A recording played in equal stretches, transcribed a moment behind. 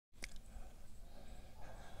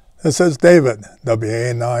This is David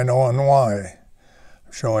WA9ONYY,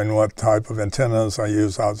 showing what type of antennas I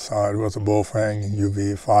use outside with the BaoFeng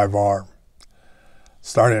UV-5R.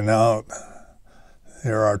 Starting out,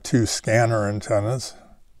 here are two scanner antennas,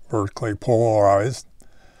 vertically polarized.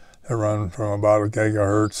 They run from about 1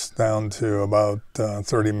 gigahertz down to about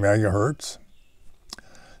 30 megahertz,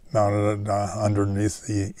 mounted underneath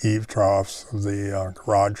the eave troughs of the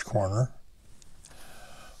garage corner.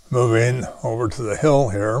 Moving over to the hill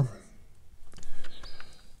here,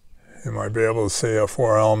 you might be able to see a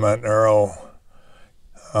 4-element arrow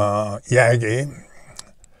Yagi.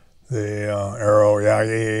 The arrow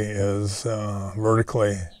Yagi is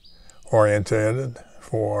vertically orientated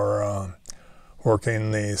for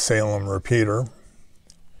working the Salem repeater.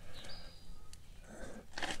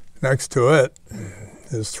 Next to it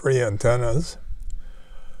is 3 antennas.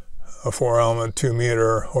 A 4-element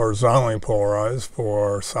 2-meter horizontally polarized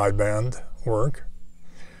for sideband work.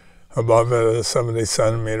 Above it is a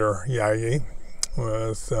 70-centimeter Yagi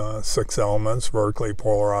with 6 elements vertically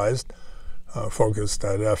polarized, focused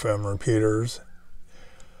at FM repeaters.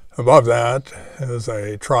 Above that is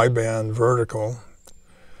a tri-band vertical.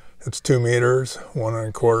 It's 2 meters,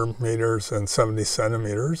 1¼ meters, and 70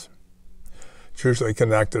 centimeters. It's usually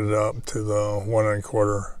connected up to the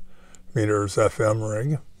 1¼ meters FM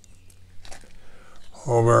rig.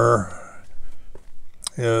 Over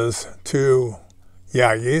is 2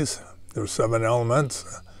 Yagis. There's 7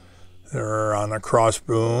 elements. They're on a cross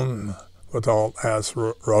boom with alt-ass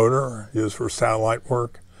rotor used for satellite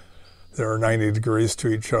work. They're 90 degrees to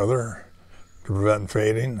each other to prevent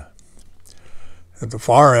fading. At the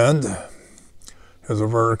far end is a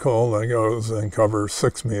vertical that goes and covers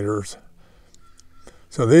 6 meters.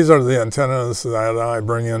 So these are the antennas that I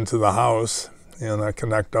bring into the house, and I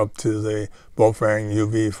connect up to the BaoFeng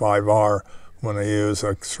UV-5R when I use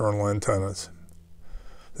external antennas.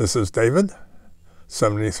 This is David,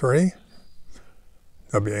 73,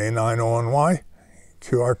 WA9ONYY,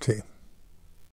 QRT.